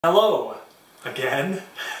Hello again.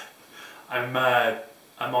 I'm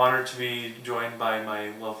honored to be joined by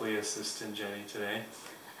my lovely assistant Jenny today.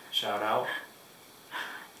 Shout out.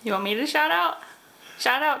 You want me to shout out?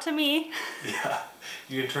 Shout out to me. Yeah.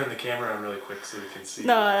 You can turn the camera on really quick so we can see.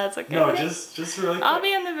 No, that's okay. No, just really quick. I'll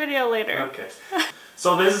be in the video later. Okay.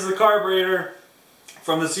 So this is the carburetor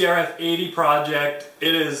from the CRF 80 project.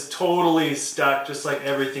 It is totally stuck just like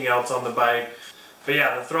everything else on the bike. But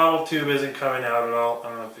yeah, the throttle tube isn't coming out at all. I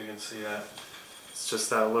don't know if you can see that. It's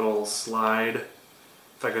just that little slide. In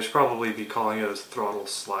fact, I should probably be calling it a throttle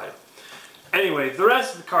slide. Anyway, the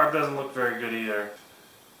rest of the carb doesn't look very good either.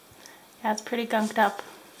 Yeah, it's pretty gunked up.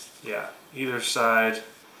 Yeah, either side.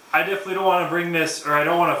 I definitely don't want to bring this, or I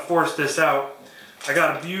don't want to force this out. I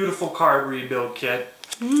got a beautiful carb rebuild kit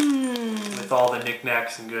with all the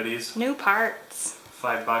knickknacks and goodies. New parts.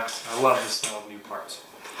 $5. I love the smell of new parts.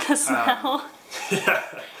 The smell. Yeah.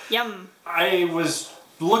 Yum. I was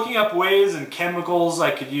looking up ways and chemicals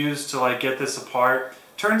I could use to like get this apart.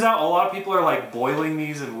 Turns out a lot of people are like boiling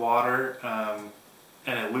these in water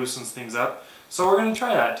and it loosens things up. So we're going to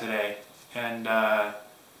try that today. And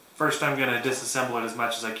first I'm going to disassemble it as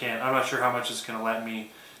much as I can. I'm not sure how much it's going to let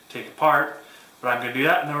me take apart, but I'm going to do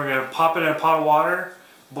that, and then we're going to pop it in a pot of water,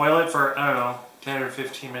 boil it for, I don't know, 10 or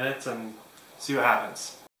 15 minutes and see what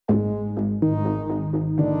happens.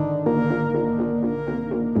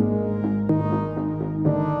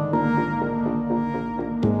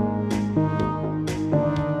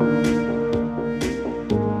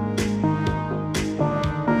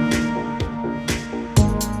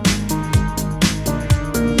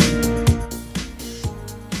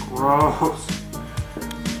 Gross.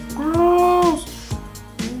 Gross.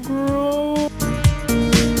 Gross.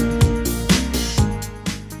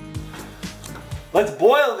 Let's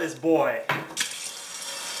boil this boy.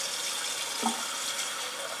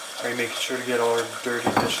 Are you making sure to get all our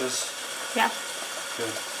dirty dishes? Yeah.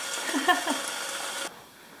 Good.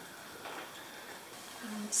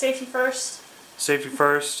 Safety first. Safety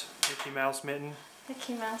first. Mickey Mouse mitten.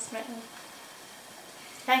 Mickey Mouse mitten.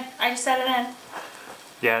 Okay, I just set it in.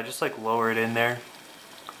 Yeah, just like lower it in there.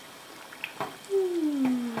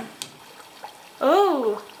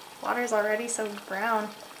 Oh, water's already so brown.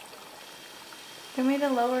 Do you want me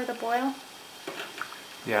to lower the boil?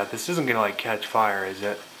 Yeah, this isn't gonna like catch fire, is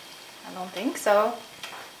it? I don't think so.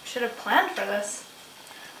 Should have planned for this.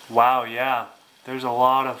 Wow, yeah. There's a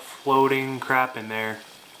lot of floating crap in there.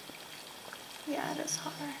 Yeah, it is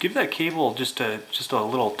hard. Give that cable just a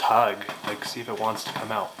little tug, like see if it wants to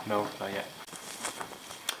come out. No, not yet.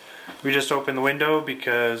 We just opened the window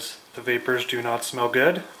because the vapors do not smell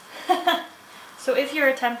good. So if you're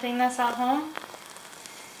attempting this at home,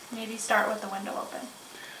 maybe start with the window open.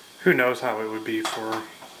 Who knows how it would be for...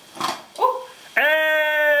 Oh!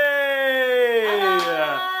 Hey!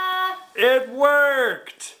 Ta-da! It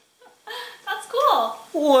worked! That's cool!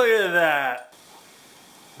 Look at that!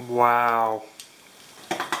 Wow.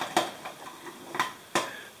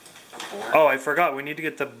 Oh, I forgot. We need to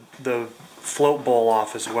get the float bowl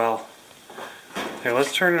off as well. Okay,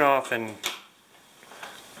 let's turn it off and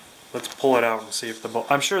let's pull it out and see if the bowl...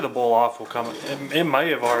 I'm sure the bowl off will come. It might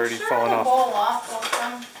have already fallen off. I'm sure the bowl off will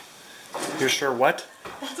come. You're sure what?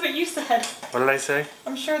 That's what you said. What did I say?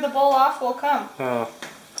 I'm sure the bowl off will come. Oh.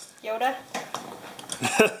 Yoda?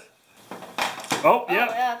 Oh, Oh, yeah.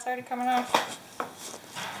 yeah, it's already coming off.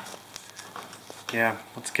 Yeah,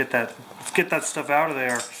 let's get that stuff out of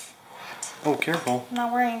there. Oh, careful. I'm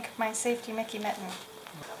not wearing my safety Mickey mitten.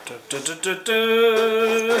 Pretty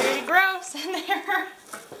Pretty gross in there.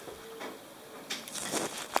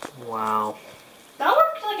 Wow. That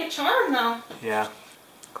worked like a charm though. Yeah,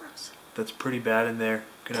 Gross. that's pretty bad in there.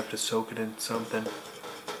 Gonna have to soak it in something.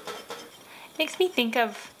 Makes me think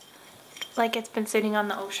of like it's been sitting on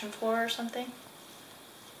the ocean floor or something.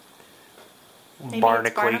 Maybe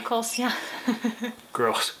it's barnacles, yeah.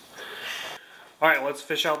 Gross. Alright, let's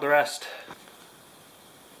fish out the rest.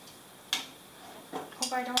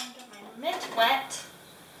 Hope I don't get my mitt wet.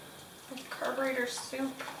 With carburetor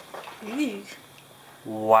soup. Ew.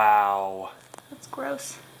 Wow. That's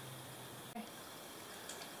gross.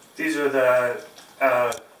 These are the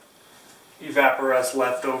Evapo-rust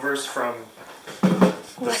leftovers from the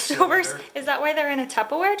Leftovers? cylinder. Is that why they're in a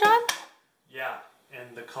Tupperware, John? Yeah,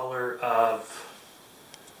 and the color of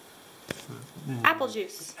Apple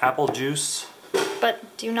juice. apple juice.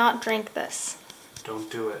 But do not drink this. Don't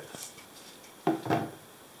do it.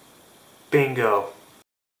 Bingo.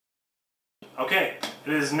 Okay,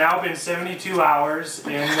 it has now been 72 hours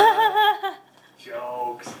and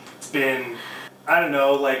jokes. It's been, I don't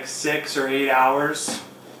know, like 6 or 8 hours.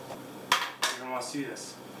 You're gonna want to see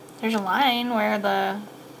this. There's a line where the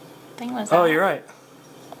thing was that? Oh, you're right.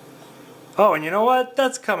 Oh, and you know what?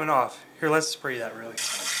 That's coming off. Here, let's spray that really.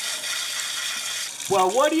 Well,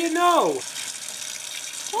 what do you know?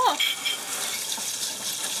 Oh.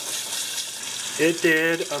 It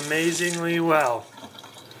did amazingly well.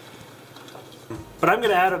 But I'm going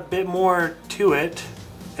to add a bit more to it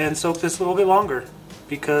and soak this a little bit longer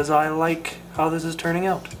because I like how this is turning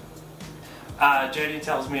out. Jenny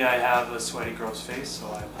tells me I have a sweaty, gross face, so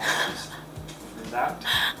I apologize for that.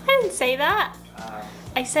 I didn't say that.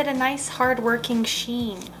 I said a nice, hard-working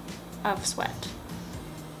sheen of sweat.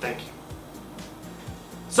 Thank you.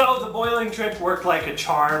 So the boiling trick worked like a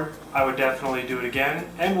charm. I would definitely do it again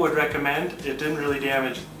and would recommend. It didn't really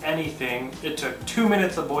damage anything. It took 2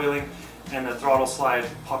 minutes of boiling and the throttle slide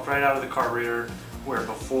popped right out of the carburetor where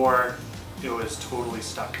before it was totally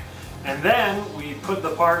stuck. And then we put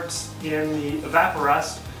the parts in the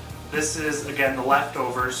Evapo-rust. This is, again, the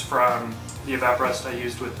leftovers from the Evapo-rust I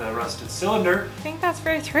used with the rusted cylinder. I think that's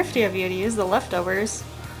very thrifty of you to use the leftovers.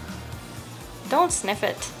 Don't sniff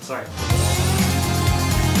it. Sorry.